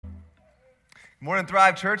Morning,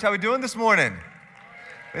 Thrive Church. How we doing this morning?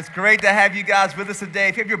 It's great to have you guys with us today.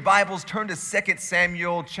 If you have your Bibles, turn to 2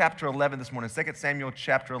 Samuel chapter 11 this morning. 2 Samuel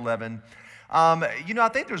chapter 11. I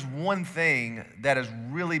think there's one thing that is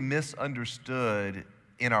really misunderstood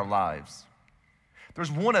in our lives.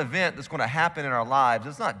 There's one event that's going to happen in our lives.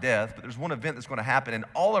 It's not death, but there's one event that's going to happen in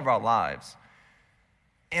all of our lives.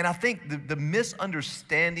 And I think the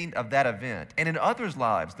misunderstanding of that event, and in others'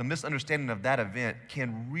 lives, the misunderstanding of that event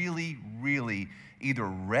can really, really either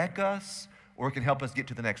wreck us or it can help us get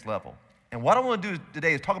to the next level. And what I want to do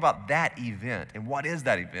today is talk about that event. And what is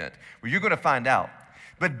that event? Well, you're going to find out.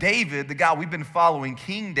 But David, the guy we've been following,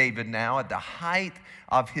 King David now, at the height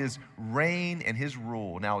of his reign and his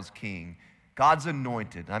rule now as king, God's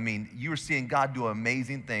anointed. I mean, you are seeing God do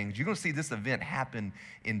amazing things. You're going to see this event happen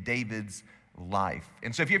in David's life.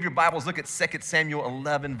 And so if you have your Bibles, look at 2 Samuel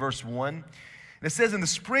 11, verse 1. And it says, in the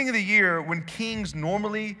spring of the year, when kings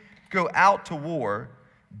normally go out to war,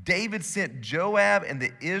 David sent Joab and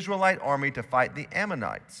the Israelite army to fight the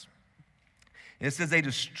Ammonites. And it says they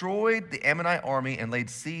destroyed the Ammonite army and laid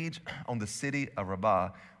siege on the city of Rabbah.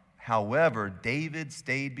 However, David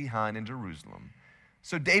stayed behind in Jerusalem.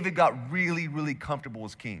 So David got really, really comfortable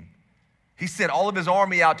as king. He sent all of his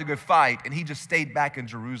army out to go fight, and he just stayed back in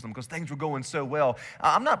Jerusalem because things were going so well.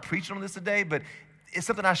 I'm not preaching on this today, but it's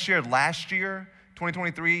something I shared last year,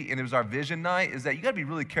 2023, and it was our vision night, is that you got to be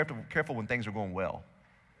really careful when things are going well.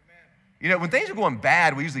 Amen. You know, when things are going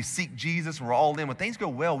bad, we usually seek Jesus, and we're all in. When things go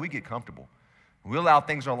well, we get comfortable. We allow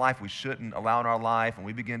things in our life we shouldn't allow in our life, and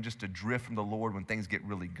we begin just to drift from the Lord when things get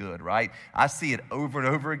really good, right? I see it over and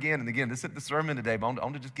over again, and again, this is the sermon today, but I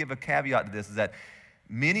want to just give a caveat to this, is that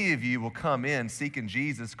many of you will come in seeking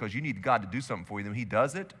Jesus because you need God to do something for you. Then when he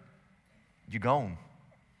does it, you're gone.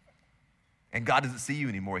 And God doesn't see you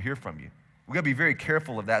anymore, hear from you. We've got to be very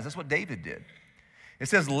careful of that. That's what David did. It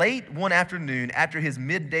says, late one afternoon, after his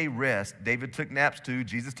midday rest, David took naps too.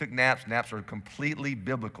 Jesus took naps. Naps are completely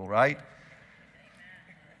biblical, right?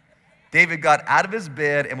 David got out of his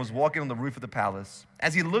bed and was walking on the roof of the palace.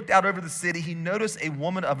 As he looked out over the city, he noticed a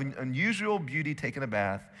woman of unusual beauty taking a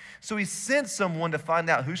bath. So he sent someone to find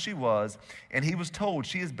out who she was, and he was told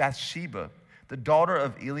she is Bathsheba, the daughter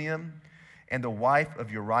of Eliam and the wife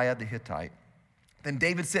of Uriah the Hittite. Then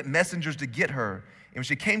David sent messengers to get her, and when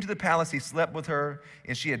she came to the palace, he slept with her,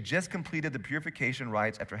 and she had just completed the purification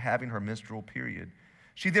rites after having her menstrual period.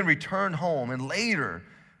 She then returned home, and later,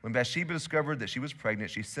 when Bathsheba discovered that she was pregnant,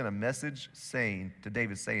 she sent a message to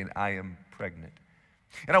David saying, I am pregnant.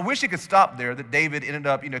 And I wish it could stop there, that David ended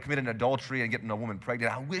up, committing adultery and getting a woman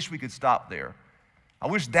pregnant. I wish we could stop there. I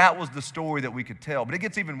wish that was the story that we could tell, but it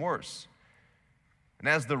gets even worse. And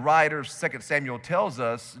as the writer, 2 Samuel tells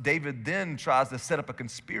us, David then tries to set up a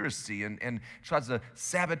conspiracy and tries to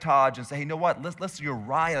sabotage and say, hey, you know what, let's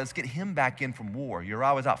Uriah, let's get him back in from war.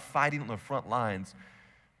 Uriah was out fighting on the front lines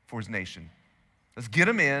for his nation. Let's get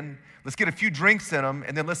him in, let's get a few drinks in him,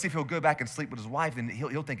 and then let's see if he'll go back and sleep with his wife, and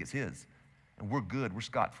he'll think it's his. And we're good, we're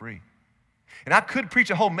scot-free. And I could preach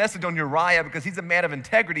a whole message on Uriah because he's a man of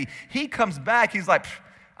integrity. He comes back, he's like,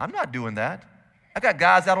 I'm not doing that. I got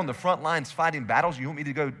guys out on the front lines fighting battles. You want me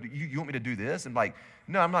to go, you want me to do this? And like,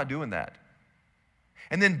 no, I'm not doing that.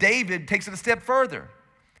 And then David takes it a step further.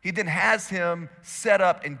 He then has him set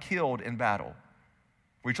up and killed in battle,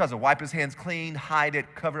 where he tries to wipe his hands clean, hide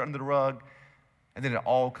it, cover it under the rug. And then it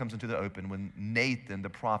all comes into the open when Nathan, the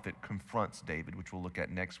prophet, confronts David, which we'll look at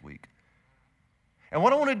next week. And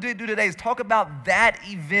what I want to do today is talk about that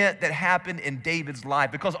event that happened in David's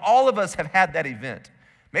life, because all of us have had that event.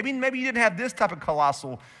 Maybe you didn't have this type of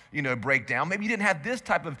colossal, breakdown. Maybe you didn't have this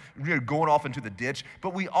type of going off into the ditch,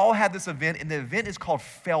 but we all had this event, and the event is called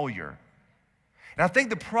failure. And I think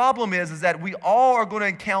the problem is that we all are going to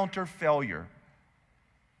encounter failure.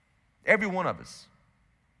 Every one of us.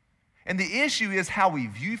 And the issue is how we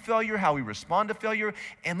view failure, how we respond to failure.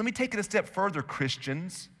 And let me take it a step further,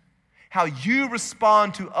 Christians, how you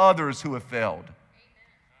respond to others who have failed.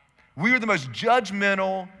 We are the most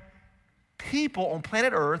judgmental people on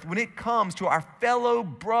planet Earth when it comes to our fellow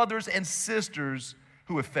brothers and sisters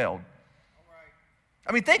who have failed.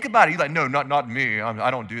 I mean, think about it. You're like, no, not me. I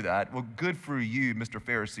don't do that. Well, good for you, Mr.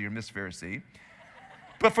 Pharisee or Miss Pharisee.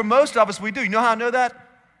 But for most of us, we do. You know how I know that?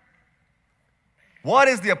 What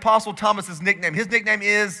is the Apostle Thomas's nickname? His nickname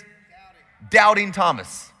is Doubting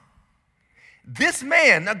Thomas. This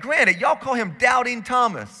man, now granted, y'all call him Doubting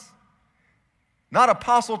Thomas. Not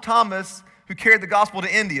Apostle Thomas who carried the gospel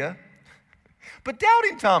to India, but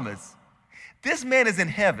Doubting Thomas. This man is in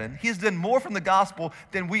heaven. He has done more from the gospel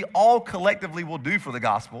than we all collectively will do for the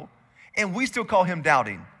gospel, and we still call him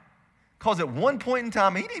Doubting. Because at one point in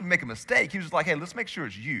time, he didn't even make a mistake. He was just like, hey, let's make sure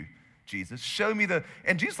it's you. Jesus. Show me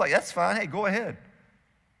and Jesus is like, that's fine. Hey, go ahead.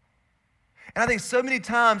 And I think so many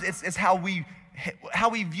times it's how we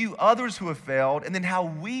view others who have failed and then how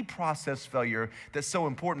we process failure that's so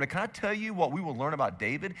important. But can I tell you what we will learn about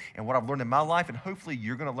David and what I've learned in my life, and hopefully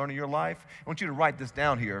you're going to learn in your life? I want you to write this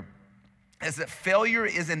down here, is that failure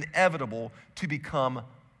is inevitable to become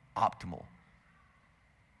optimal.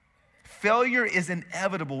 Failure is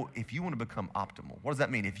inevitable if you want to become optimal. What does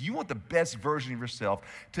that mean? If you want the best version of yourself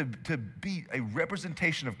to be a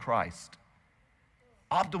representation of Christ,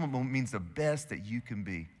 optimal means the best that you can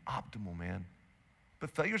be. Optimal, man.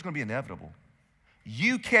 But failure is going to be inevitable.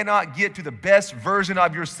 You cannot get to the best version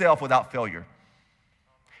of yourself without failure.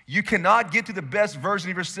 You cannot get to the best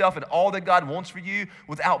version of yourself and all that God wants for you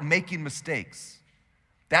without making mistakes.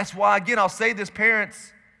 That's why, again, I'll say this,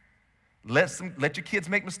 parents, let your kids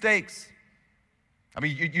make mistakes. I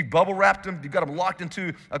mean, you bubble wrapped them, you got them locked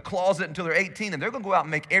into a closet until they're 18, and they're going to go out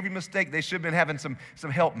and make every mistake they should have been having some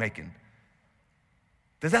help making.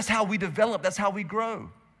 Because that's how we develop, that's how we grow,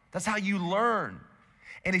 that's how you learn.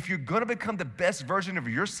 And if you're going to become the best version of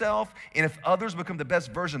yourself, and if others become the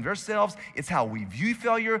best version of themselves, it's how we view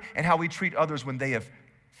failure and how we treat others when they have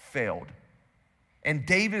failed. And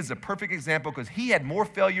David is a perfect example because he had more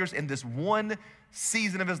failures in this one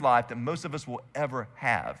season of his life than most of us will ever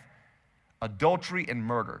have. Adultery and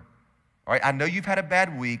murder. All right, I know you've had a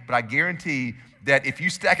bad week, but I guarantee that if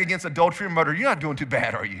you stack against adultery and murder, you're not doing too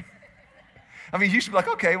bad, are you? I mean, you should be like,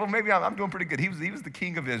 okay, well, maybe I'm doing pretty good. He was the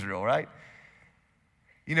king of Israel, right?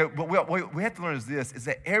 You know, but what we have to learn is this, is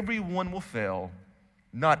that everyone will fail.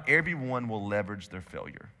 Not everyone will leverage their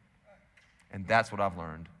failure. And that's what I've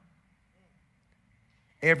learned.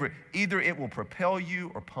 Either it will propel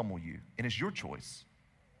you or pummel you, and it's your choice.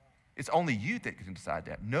 It's only you that can decide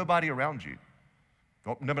that. Nobody around you.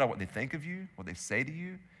 No matter what they think of you, what they say to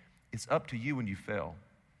you, it's up to you when you fail.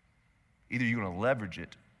 Either you're going to leverage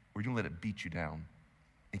it or you're going to let it beat you down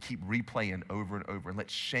and keep replaying over and over and let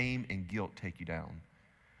shame and guilt take you down.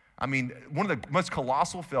 I mean, one of the most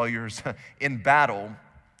colossal failures in battle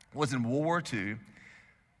was in World War II.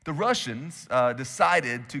 The Russians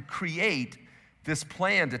decided to create this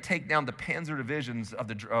plan to take down the panzer divisions of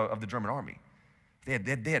the German army. They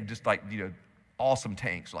had just like, awesome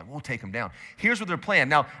tanks. Like, we'll take them down. Here's what their plan.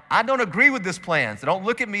 Now, I don't agree with this plan, so don't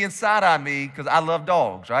look at me and side-eye me because I love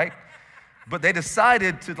dogs, right? But they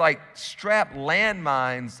decided to strap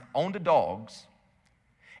landmines onto dogs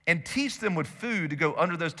and teach them with food to go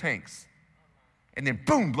under those tanks. And then,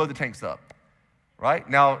 boom, blow the tanks up, right?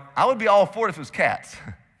 Now, I would be all for it if it was cats,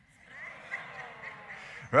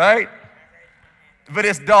 right? But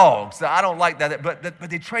it's dogs, so I don't like that. But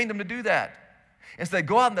they trained them to do that. And so they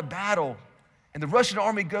go out in the battle, and the Russian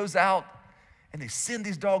army goes out, and they send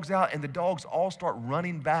these dogs out, and the dogs all start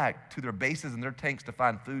running back to their bases and their tanks to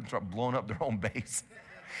find food and start blowing up their own base.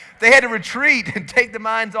 They had to retreat and take the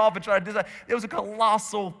mines off and try to do that. It was a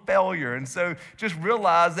colossal failure. And so just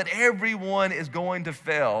realize that everyone is going to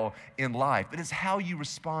fail in life. But it's how you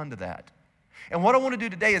respond to that. And what I want to do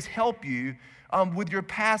today is help you with your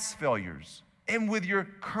past failures and with your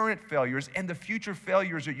current failures and the future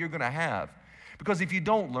failures that you're going to have. Because if you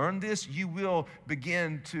don't learn this, you will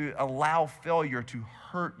begin to allow failure to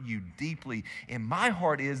hurt you deeply. And my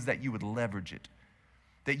heart is that you would leverage it,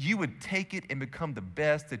 that you would take it and become the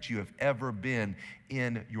best that you have ever been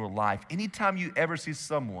in your life. Anytime you ever see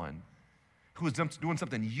someone who is doing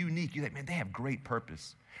something unique, you think, man, they have great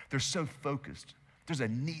purpose. They're so focused. There's a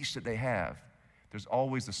niche that they have. There's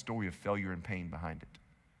always a story of failure and pain behind it.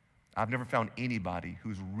 I've never found anybody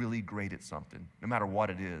who's really great at something, no matter what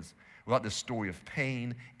it is, without this story of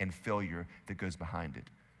pain and failure that goes behind it.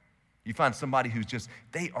 You find somebody who's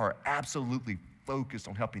they are absolutely focused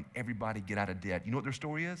on helping everybody get out of debt. You know what their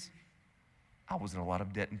story is? I was in a lot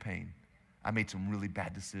of debt and pain. I made some really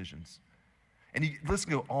bad decisions. And let's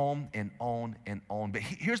go on and on and on. But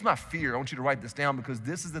here's my fear. I want you to write this down because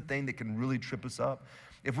this is the thing that can really trip us up.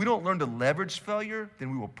 If we don't learn to leverage failure, then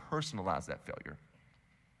we will personalize that failure.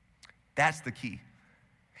 That's the key.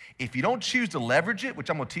 If you don't choose to leverage it, which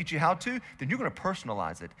I'm going to teach you how to, then you're going to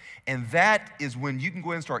personalize it. And that is when you can go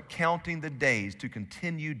ahead and start counting the days to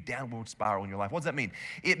continue downward spiral in your life. What does that mean?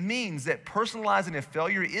 It means that personalizing a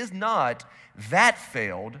failure is not that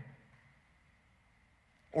failed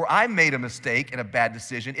or I made a mistake and a bad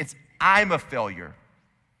decision. It's I'm a failure.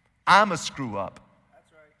 I'm a screw up.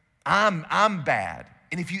 That's right. I'm bad.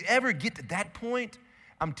 And if you ever get to that point,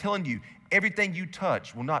 I'm telling you, everything you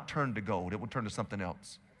touch will not turn to gold. It will turn to something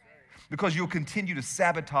else. Because you'll continue to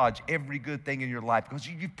sabotage every good thing in your life because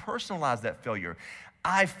you've personalized that failure.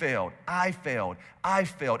 I failed. And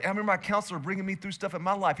I remember my counselor bringing me through stuff in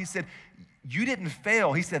my life. He said, You didn't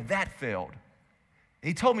fail. He said, that failed. And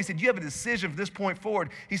he told me, he said, you have a decision from this point forward.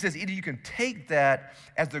 He says, either you can take that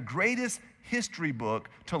as the greatest history book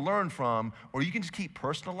to learn from, or you can just keep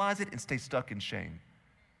personalize it and stay stuck in shame.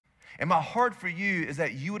 And my heart for you is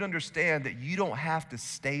that you would understand that you don't have to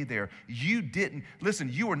stay there. You didn't, listen,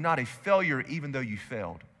 you are not a failure even though you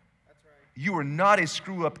failed. That's right. You are not a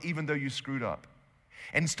screw up even though you screwed up.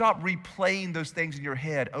 And stop replaying those things in your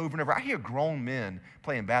head over and over. I hear grown men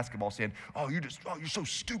playing basketball saying, you're so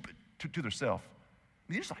stupid to themselves.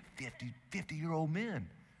 I mean, they're just like 50-year-old men.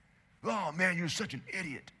 Oh man, you're such an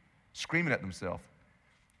idiot. Screaming at themselves.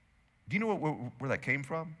 Do you know where that came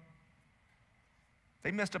from?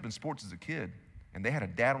 They messed up in sports as a kid, and they had a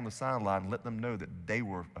dad on the sideline let them know that they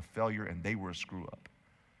were a failure and they were a screw-up.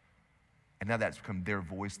 And now that's become their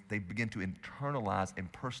voice. They begin to internalize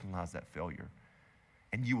and personalize that failure.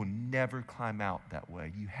 And you will never climb out that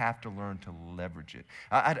way. You have to learn to leverage it.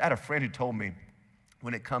 I had a friend who told me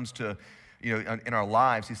when it comes to, in our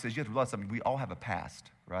lives, he says, you have to realize something. We all have a past,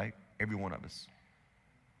 right? Every one of us.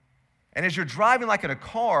 And as you're driving like in a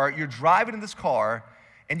car, you're driving in this car,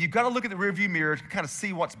 and you've got to look at the rearview mirror to kind of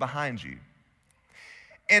see what's behind you.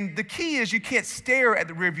 And the key is you can't stare at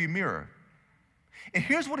the rearview mirror. And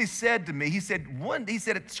here's what he said to me. He said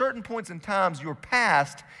at certain points in times, your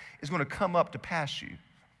past is going to come up to pass you.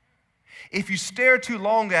 If you stare too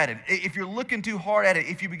long at it, if you're looking too hard at it,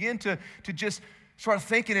 if you begin to just start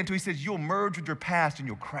thinking into it, he says, you'll merge with your past and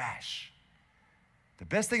you'll crash. The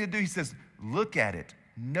best thing to do, he says, look at it,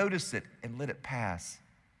 notice it, and let it pass.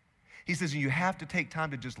 He says, you have to take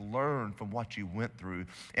time to just learn from what you went through.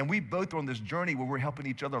 And we both are on this journey where we're helping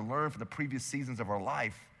each other learn from the previous seasons of our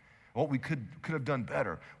life, what we could have done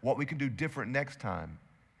better, what we can do different next time.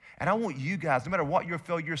 And I want you guys, no matter what your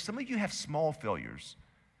failure is, some of you have small failures,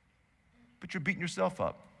 but you're beating yourself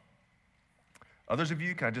up. Others of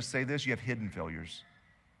you, can I just say this, you have hidden failures.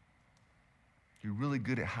 You're really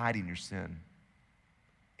good at hiding your sin,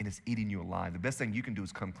 and it's eating you alive. The best thing you can do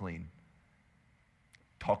is come clean.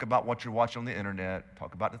 Talk about what you're watching on the internet.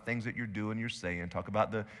 Talk about the things that you're doing, you're saying. Talk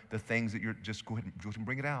about the things that you're, just go ahead and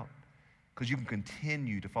bring it out. Because you can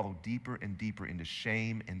continue to follow deeper and deeper into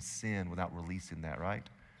shame and sin without releasing that, right?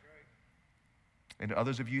 And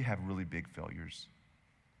others of you have really big failures.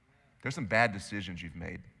 There's some bad decisions you've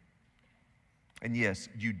made. And yes,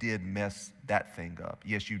 you did mess that thing up.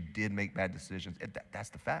 Yes, you did make bad decisions. That's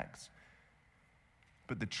the facts.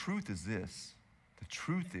 But the truth is this. The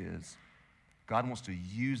truth is God wants to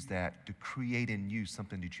use that to create in you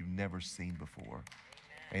something that you've never seen before.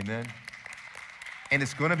 Amen? And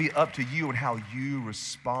it's going to be up to you and how you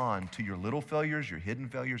respond to your little failures, your hidden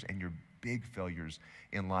failures, and your big failures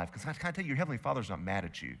in life. Because can I tell you, your Heavenly Father's not mad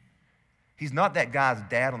at you. He's not that guy's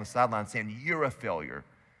dad on the sideline saying, you're a failure.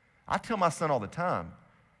 I tell my son all the time.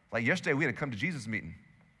 Like yesterday, we had a come to Jesus meeting.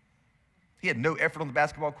 He had no effort on the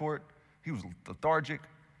basketball court. He was lethargic.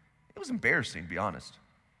 It was embarrassing, to be honest.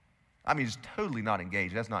 I mean, he's totally not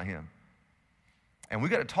engaged. That's not him. And we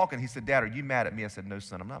got to talking. He said, Dad, are you mad at me? I said, no,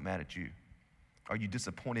 son, I'm not mad at you. Are you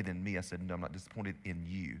disappointed in me? I said, no, I'm not disappointed in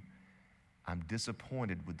you. I'm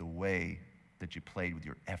disappointed with the way that you played with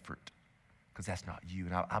your effort, because that's not you,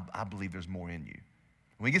 and I believe there's more in you.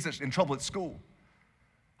 When he gets in trouble at school,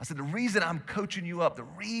 I said, the reason I'm coaching you up, the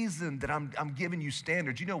reason that I'm giving you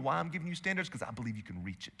standards, you know why I'm giving you standards? Because I believe you can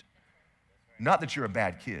reach it. Not that you're a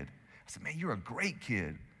bad kid. I said, man, you're a great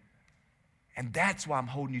kid. And that's why I'm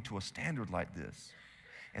holding you to a standard like this.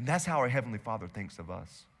 And that's how our Heavenly Father thinks of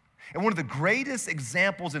us. And one of the greatest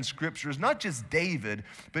examples in Scripture is not just David,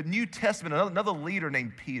 but New Testament, another leader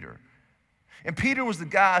named Peter. And Peter was the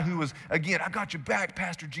guy who was, again, I got your back,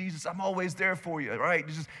 Pastor Jesus. I'm always there for you, right?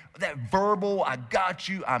 Just that verbal, I got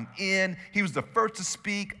you, I'm in. He was the first to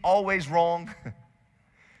speak, always wrong.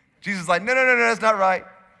 Jesus is like, no, that's not right.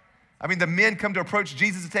 I mean, the men come to approach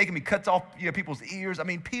Jesus to take him. He cuts off people's ears. I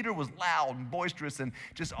mean, Peter was loud and boisterous and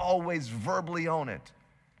just always verbally on it.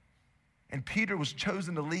 And Peter was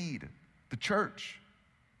chosen to lead the church.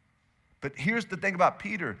 But here's the thing about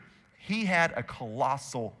Peter. He had a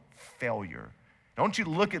colossal failure. I want you to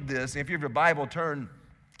look at this. If you have your Bible, turn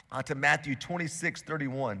to Matthew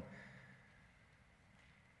 26:31.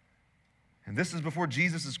 And this is before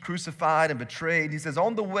Jesus is crucified and betrayed. He says,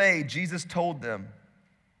 on the way, Jesus told them,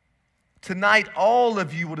 tonight all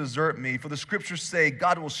of you will desert me, for the scriptures say,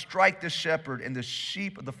 God will strike the shepherd and the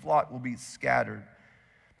sheep of the flock will be scattered.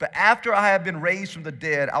 But after I have been raised from the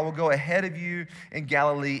dead, I will go ahead of you in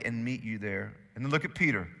Galilee and meet you there. And then look at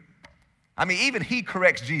Peter. I mean, even he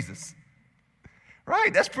corrects Jesus.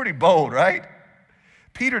 Right? That's pretty bold, right?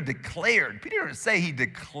 Peter declared. Peter didn't say, he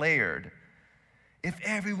declared. If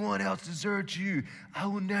everyone else deserts you, I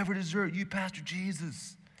will never desert you, Pastor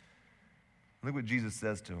Jesus. Look what Jesus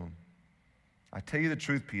says to him. I tell you the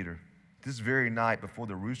truth, Peter, this very night before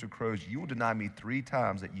the rooster crows, you will deny me 3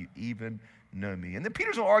 times that you even know me. And then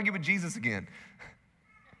Peter's going to argue with Jesus again.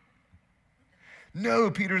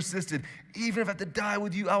 No, Peter insisted, even if I have to die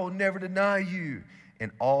with you, I will never deny you.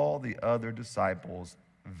 And all the other disciples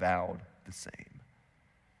vowed the same.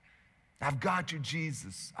 I've got you,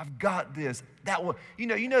 Jesus. I've got this. That will,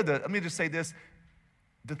 let me just say this.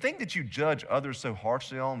 The thing that you judge others so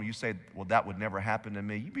harshly on, when you say, well, that would never happen to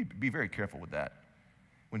me, you be very careful with that.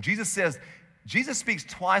 When Jesus speaks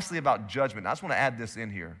twicely about judgment. I just want to add this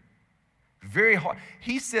in here. Very hard.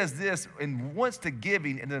 He says this in once to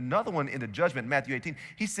giving, and then another one into judgment, Matthew 18.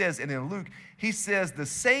 He says, and in Luke, he says, the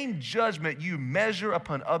same judgment you measure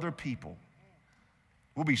upon other people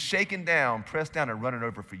will be shaken down, pressed down, and running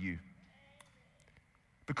over for you.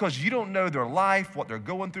 Because you don't know their life, what they're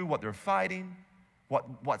going through, what they're fighting,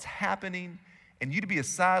 what's happening. And you to be a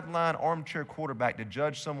sideline armchair quarterback to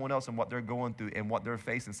judge someone else and what they're going through and what they're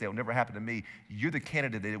facing and say, it'll never happen to me. You're the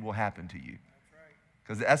candidate that it will happen to you.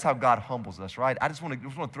 Because that's how God humbles us, right? I just want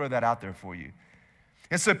to throw that out there for you.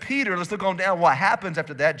 And so Peter, let's look on down what happens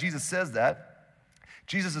after that. Jesus says that.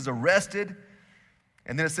 Jesus is arrested.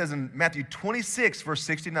 And then it says in Matthew 26, verse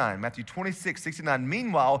 69, Matthew 26, 69,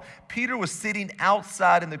 meanwhile, Peter was sitting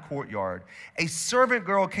outside in the courtyard. A servant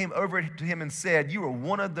girl came over to him and said, you are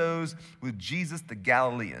one of those with Jesus the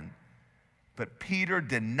Galilean. But Peter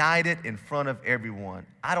denied it in front of everyone.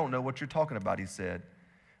 I don't know what you're talking about, he said.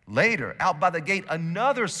 Later, out by the gate,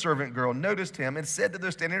 another servant girl noticed him and said to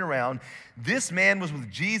those standing around, this man was with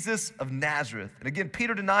Jesus of Nazareth. And again,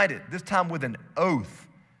 Peter denied it, this time with an oath.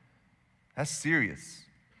 That's serious.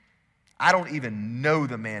 I don't even know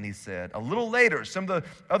the man, he said. A little later, some of the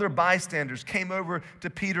other bystanders came over to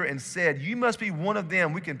Peter and said, you must be one of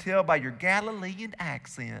them. We can tell by your Galilean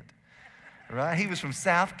accent. Right? He was from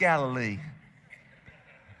South Galilee.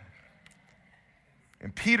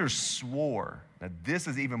 And Peter swore, now this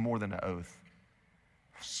is even more than an oath,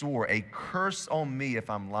 swore, a curse on me if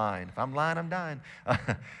I'm lying. If I'm lying, I'm dying.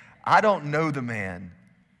 I don't know the man.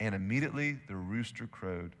 And immediately the rooster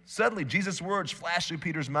crowed. Suddenly, Jesus' words flashed through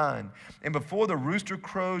Peter's mind. And before the rooster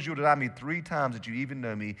crows, you'll deny me 3 times that you even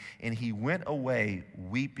know me. And he went away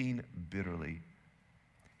weeping bitterly.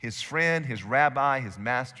 His friend, his rabbi, his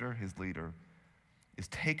master, his leader is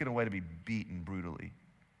taken away to be beaten brutally.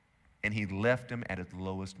 And he left him at his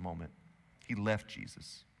lowest moment. He left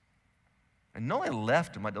Jesus. And not only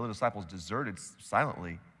left him like the other disciples deserted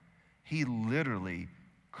silently, he literally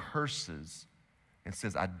curses and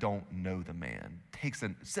says, I don't know the man.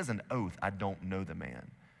 Says an oath, I don't know the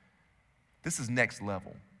man. This is next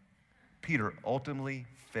level. Peter ultimately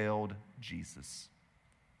failed Jesus.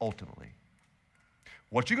 Ultimately.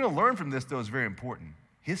 What you're going to learn from this, though, is very important.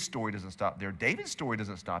 His story doesn't stop there. David's story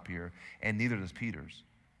doesn't stop here, and neither does Peter's.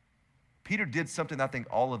 Peter did something I think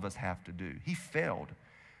all of us have to do. He failed.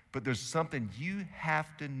 But there's something you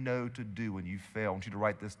have to know to do when you fail. I want you to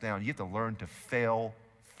write this down. You have to learn to fail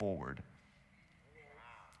forward.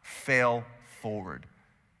 Fail forward.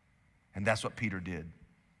 And that's what Peter did.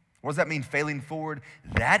 What does that mean, failing forward?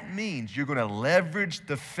 That means you're going to leverage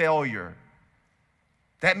the failure.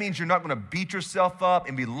 That means you're not going to beat yourself up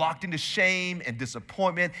and be locked into shame and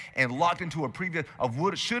disappointment and locked into a previous of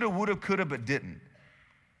would, shoulda, woulda, coulda, but didn't.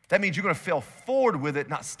 That means you're going to fail forward with it,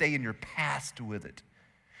 not stay in your past with it.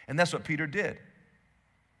 And that's what Peter did.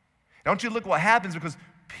 Now, I want you to look what happens, because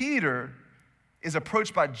Peter is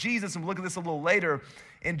approached by Jesus, and we'll look at this a little later,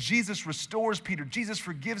 and Jesus restores Peter. Jesus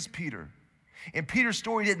forgives Peter. And Peter's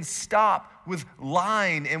story didn't stop with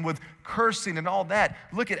lying and with cursing and all that.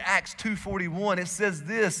 Look at Acts 2:41. It says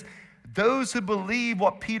this, those who believed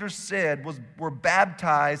what Peter said were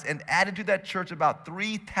baptized and added to that church about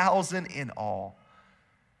 3,000 in all.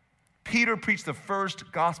 Peter preached the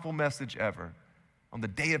first gospel message ever on the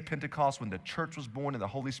day of Pentecost when the church was born and the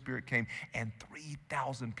Holy Spirit came, and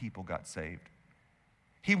 3,000 people got saved.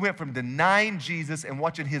 He went from denying Jesus and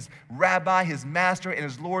watching his rabbi, his master, and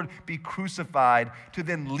his Lord be crucified to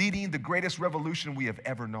then leading the greatest revolution we have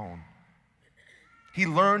ever known. He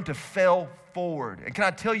learned to fail forward. And can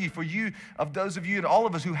I tell you, for you, of those of you and all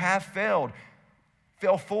of us who have failed,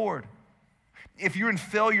 fail forward. If you're in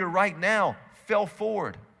failure right now, fail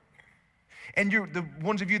forward. And you're the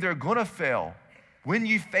ones of you that are going to fail, when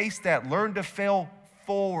you face that, learn to fail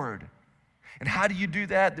forward. And how do you do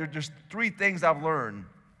that? There's 3 things I've learned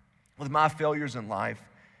with my failures in life.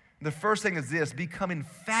 The first thing is this: become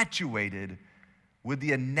infatuated with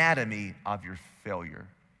the anatomy of your failure.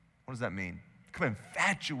 What does that mean? Become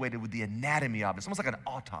infatuated with the anatomy of it. It's almost like an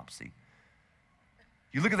autopsy.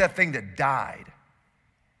 You look at that thing that died,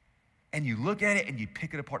 and you look at it and you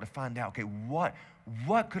pick it apart to find out, okay, what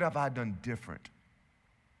could have I done different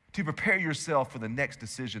to prepare yourself for the next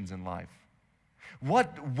decisions in life?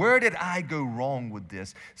 Where did I go wrong with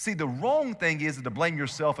this? See, the wrong thing is to blame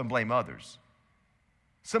yourself and blame others.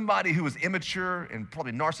 Somebody who is immature and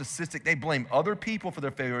probably narcissistic, they blame other people for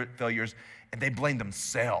their failures, and they blame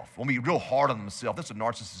themselves. They'll be real hard on themselves. That's what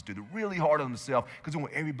narcissists do. They're really hard on themselves because they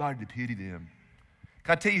want everybody to pity them.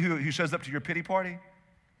 Can I tell you who shows up to your pity party?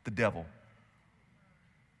 The devil.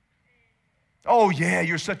 Oh, yeah,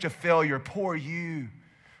 you're such a failure. Poor you.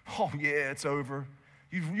 Oh, yeah, it's over.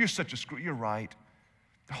 You're such a screw. You're right.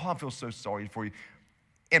 Oh, I feel so sorry for you.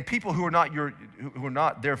 And people who are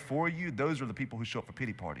not there for you, those are the people who show up for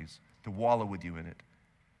pity parties to wallow with you in it.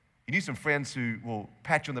 You need some friends who will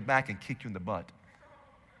pat you on the back and kick you in the butt,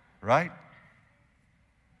 right?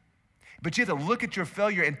 But you have to look at your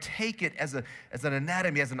failure and take it as an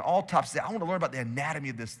anatomy, as an autopsy. I want to learn about the anatomy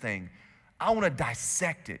of this thing. I want to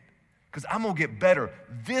dissect it because I'm going to get better.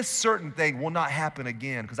 This certain thing will not happen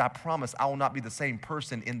again because I promise I will not be the same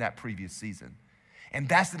person in that previous season. And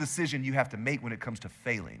that's the decision you have to make when it comes to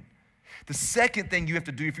failing. The second thing you have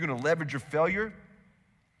to do if you're going to leverage your failure,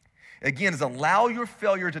 again, is allow your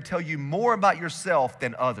failure to tell you more about yourself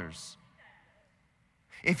than others.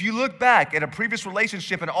 If you look back at a previous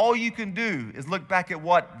relationship and all you can do is look back at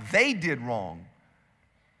what they did wrong,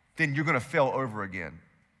 then you're going to fail over again.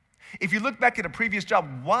 If you look back at a previous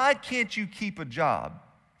job, why can't you keep a job?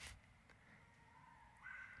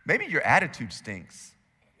 Maybe your attitude stinks,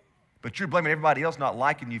 but you're blaming everybody else not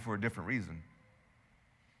liking you for a different reason.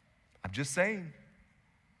 I'm just saying.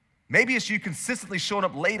 Maybe it's you consistently showing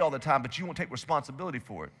up late all the time, but you won't take responsibility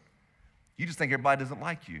for it. You just think everybody doesn't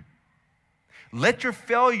like you. Let your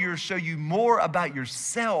failures show you more about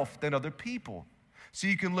yourself than other people, so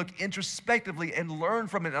you can look introspectively and learn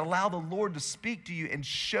from it and allow the Lord to speak to you and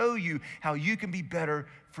show you how you can be better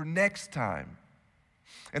for next time.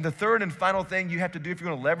 And the third and final thing you have to do if you're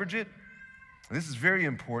going to leverage it, and this is very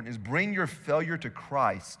important, is bring your failure to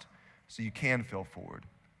Christ so you can fail forward.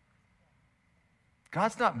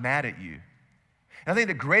 God's not mad at you. And I think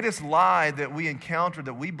the greatest lie that we encounter,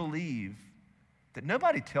 that we believe, that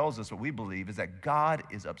nobody tells us what we believe, is that God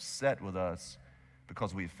is upset with us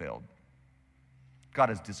because we've failed. God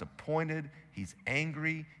is disappointed, He's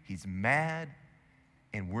angry, He's mad,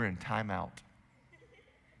 and we're in timeout.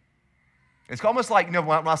 It's almost like,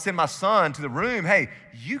 when I send my son to the room, hey,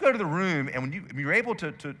 you go to the room, and when you're able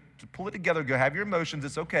to pull it together, go have your emotions,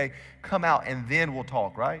 it's okay, come out, and then we'll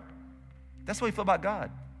talk, right? That's the way we feel about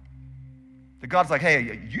God. That God's like,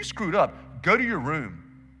 hey, you screwed up, go to your room,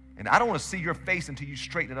 and I don't want to see your face until you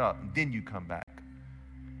straighten it up, and then you come back.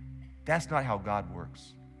 That's not how God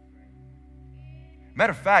works.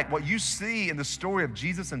 Matter of fact, what you see in the story of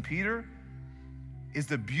Jesus and Peter is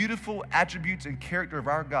the beautiful attributes and character of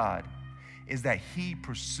our God is that He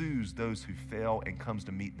pursues those who fail and comes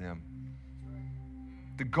to meet them.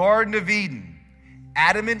 The Garden of Eden,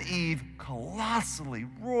 Adam and Eve colossally,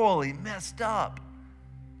 royally messed up.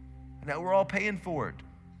 And now we're all paying for it.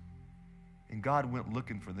 And God went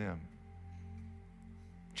looking for them.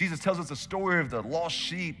 Jesus tells us the story of the lost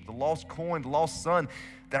sheep, the lost coin, the lost son,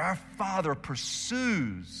 that our Father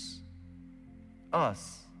pursues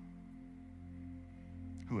us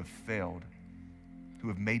who have failed, who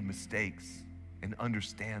have made mistakes, and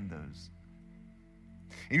understand those.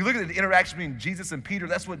 And you look at the interaction between Jesus and Peter,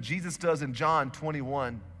 that's what Jesus does in John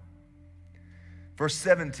 21, verse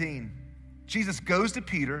 17. Jesus goes to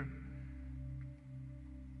Peter,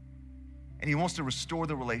 and He wants to restore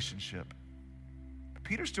the relationship. But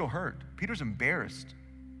Peter's still hurt. Peter's embarrassed.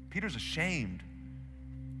 Peter's ashamed.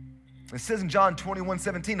 It says in John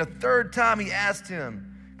 21:17, the third time He asked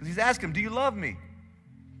him, because He's asking him, do you love me?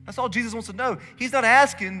 That's all Jesus wants to know. He's not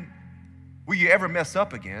asking, will you ever mess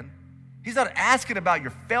up again? He's not asking about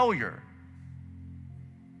your failure.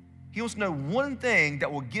 He wants to know one thing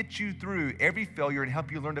that will get you through every failure and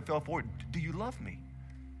help you learn to fail forward. Do you love me?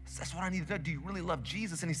 That's what I need to know. Do you really love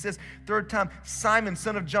Jesus? And He says, third time, Simon,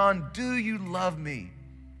 son of John, do you love me?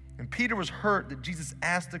 And Peter was hurt that Jesus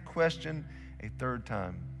asked the question a third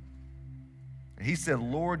time. And he said,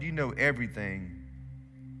 Lord, you know everything.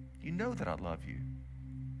 You know that I love you.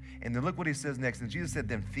 And then look what He says next. And Jesus said,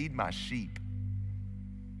 then feed my sheep.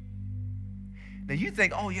 Now you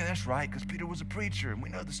think, oh yeah, that's right, because Peter was a preacher and we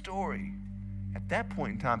know the story. At that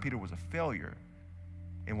point in time, Peter was a failure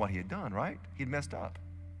in what he had done, right? He had messed up.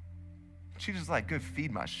 Jesus is like, go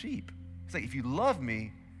feed my sheep. He's like, if you love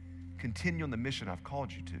me, continue on the mission I've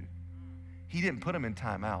called you to. He didn't put him in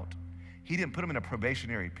timeout. He didn't put him in a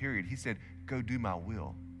probationary period. He said, go do my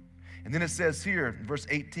will. And then it says here, in verse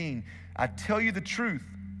 18, I tell you the truth.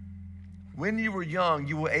 When you were young,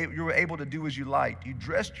 you were able to do as you liked. You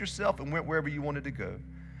dressed yourself and went wherever you wanted to go.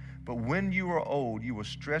 But when you are old, you will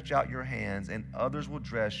stretch out your hands, and others will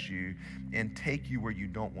dress you and take you where you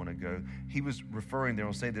don't want to go. He was referring there,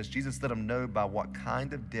 I'll say this, Jesus let him know by what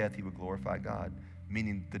kind of death he would glorify God,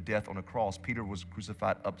 meaning the death on a cross. Peter was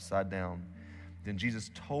crucified upside down. Then Jesus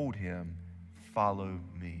told him, follow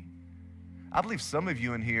me. I believe some of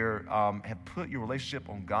you in here have put your relationship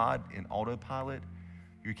on God in autopilot.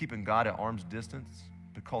 You're keeping God at arm's distance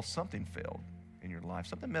because something failed in your life.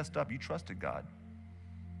 Something messed up. You trusted God.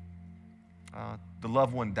 The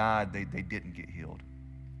loved one died. They didn't get healed.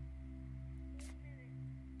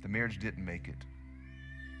 The marriage didn't make it.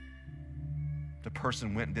 The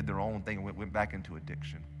person went and did their own thing and went back into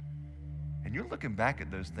addiction. And you're looking back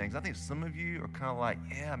at those things. I think some of you are kind of like,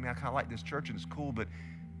 yeah, I mean, I kind of like this church and it's cool, but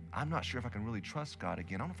I'm not sure if I can really trust God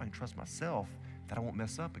again. I don't know if I can trust myself that I won't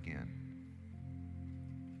mess up again.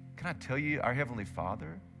 Can I tell you, our Heavenly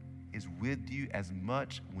Father is with you as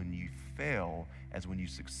much when you fail as when you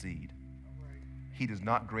succeed. He does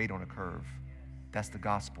not grade on a curve. That's the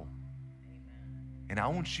gospel. And I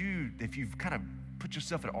want you, if you've kind of put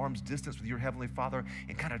yourself at arm's distance with your Heavenly Father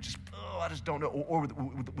and kind of just, I just don't know, or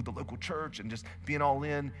with the local church and just being all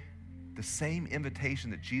in, the same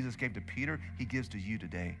invitation that Jesus gave to Peter, he gives to you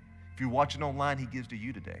today. If you're watching online, he gives to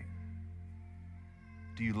you today.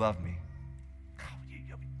 Do you love me?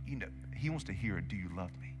 You know, he wants to hear it. Do you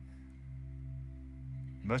love me?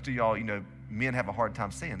 Most of y'all, men have a hard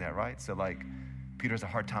time saying that, right? So like, Peter has a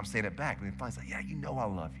hard time saying it back. And then finally, he's like, yeah, you know I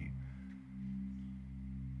love you.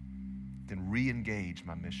 Then re-engage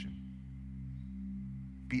my mission.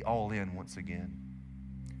 Be all in once again.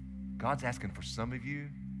 God's asking for some of you,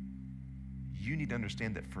 you need to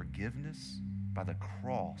understand that forgiveness by the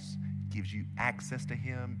cross gives you access to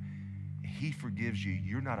him. He forgives you.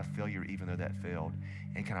 You're not a failure even though that failed.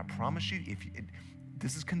 And can I promise you,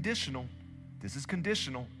 this is conditional. This is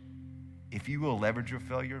conditional. If you will leverage your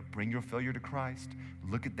failure, bring your failure to Christ,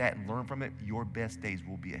 look at that and learn from it, your best days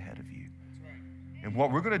will be ahead of you. Right. And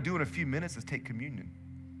what we're going to do in a few minutes is take communion.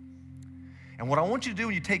 And what I want you to do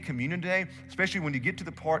when you take communion today, especially when you get to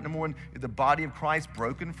the part, number one, the body of Christ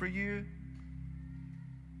broken for you,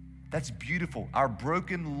 that's beautiful. Our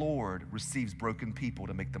broken Lord receives broken people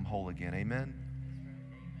to make them whole again. Amen?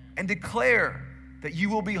 And declare that you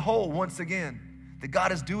will be whole once again. That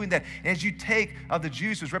God is doing that. And as you take of the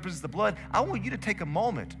juice, which represents the blood, I want you to take a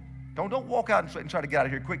moment. Don't walk out and try to get out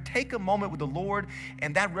of here quick. Take a moment with the Lord,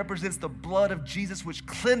 and that represents the blood of Jesus, which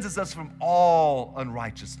cleanses us from all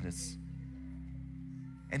unrighteousness.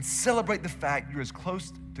 And celebrate the fact you're as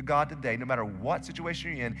close to God today, no matter what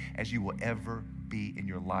situation you're in, as you will ever be in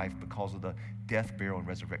your life because of the death, burial, and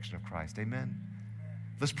resurrection of Christ. Amen?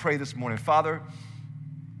 Let's pray this morning. Father,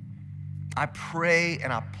 I pray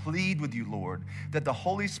and I plead with you, Lord, that the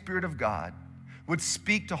Holy Spirit of God would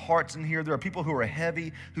speak to hearts in here. There are people who are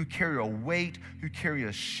heavy, who carry a weight, who carry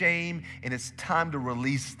a shame, and it's time to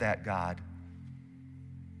release that, God.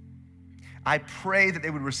 I pray that they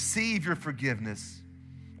would receive your forgiveness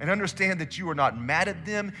and understand that you are not mad at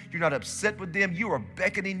them, you're not upset with them, you are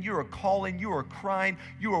beckoning, you are calling, you are crying,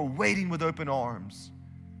 you are waiting with open arms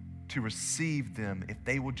to receive them if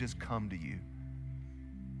they will just come to you.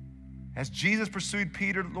 As Jesus pursued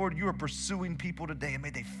Peter, Lord, you are pursuing people today, and may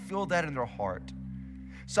they feel that in their heart.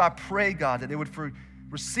 So I pray, God, that they would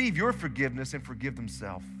receive your forgiveness and forgive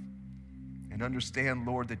themselves. And understand,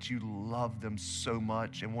 Lord, that you love them so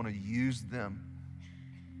much and want to use them.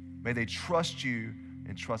 May they trust you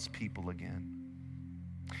and trust people again.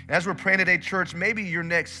 And as we're praying today, church, maybe your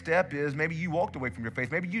next step is maybe you walked away from your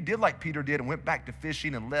faith. Maybe you did like Peter did and went back to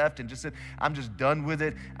fishing and left and just said, I'm just done with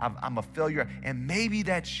it. I'm a failure. And maybe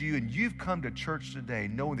that's you, and you've come to church today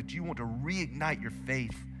knowing that you want to reignite your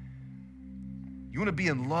faith. You want to be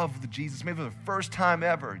in love with Jesus, maybe for the first time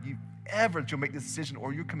ever you'll make this decision,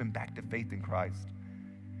 or you're coming back to faith in Christ.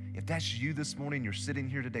 If that's you this morning, you're sitting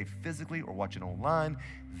here today physically or watching online,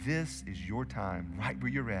 this is your time, right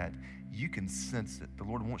where you're at. You can sense it. The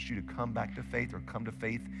Lord wants you to come back to faith or come to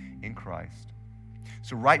faith in Christ.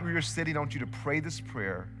 So right where you're sitting, I want you to pray this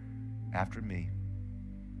prayer after me.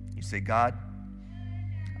 You say, God,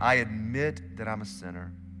 I admit that I'm a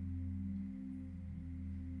sinner,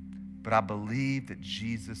 but I believe that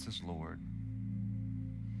Jesus is Lord.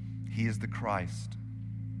 He is the Christ.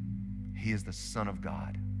 He is the Son of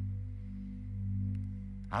God.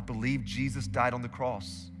 I believe Jesus died on the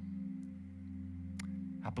cross.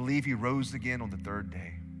 I believe he rose again on the third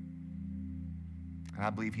day. And I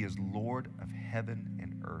believe he is Lord of heaven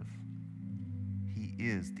and earth. He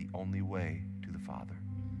is the only way to the Father.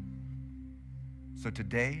 So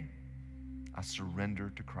today, I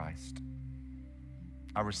surrender to Christ.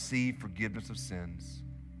 I receive forgiveness of sins.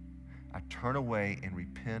 I turn away and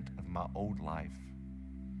repent of my old life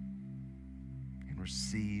and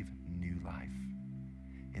receive new life.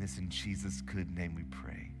 And it's in Jesus' good name we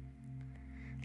pray.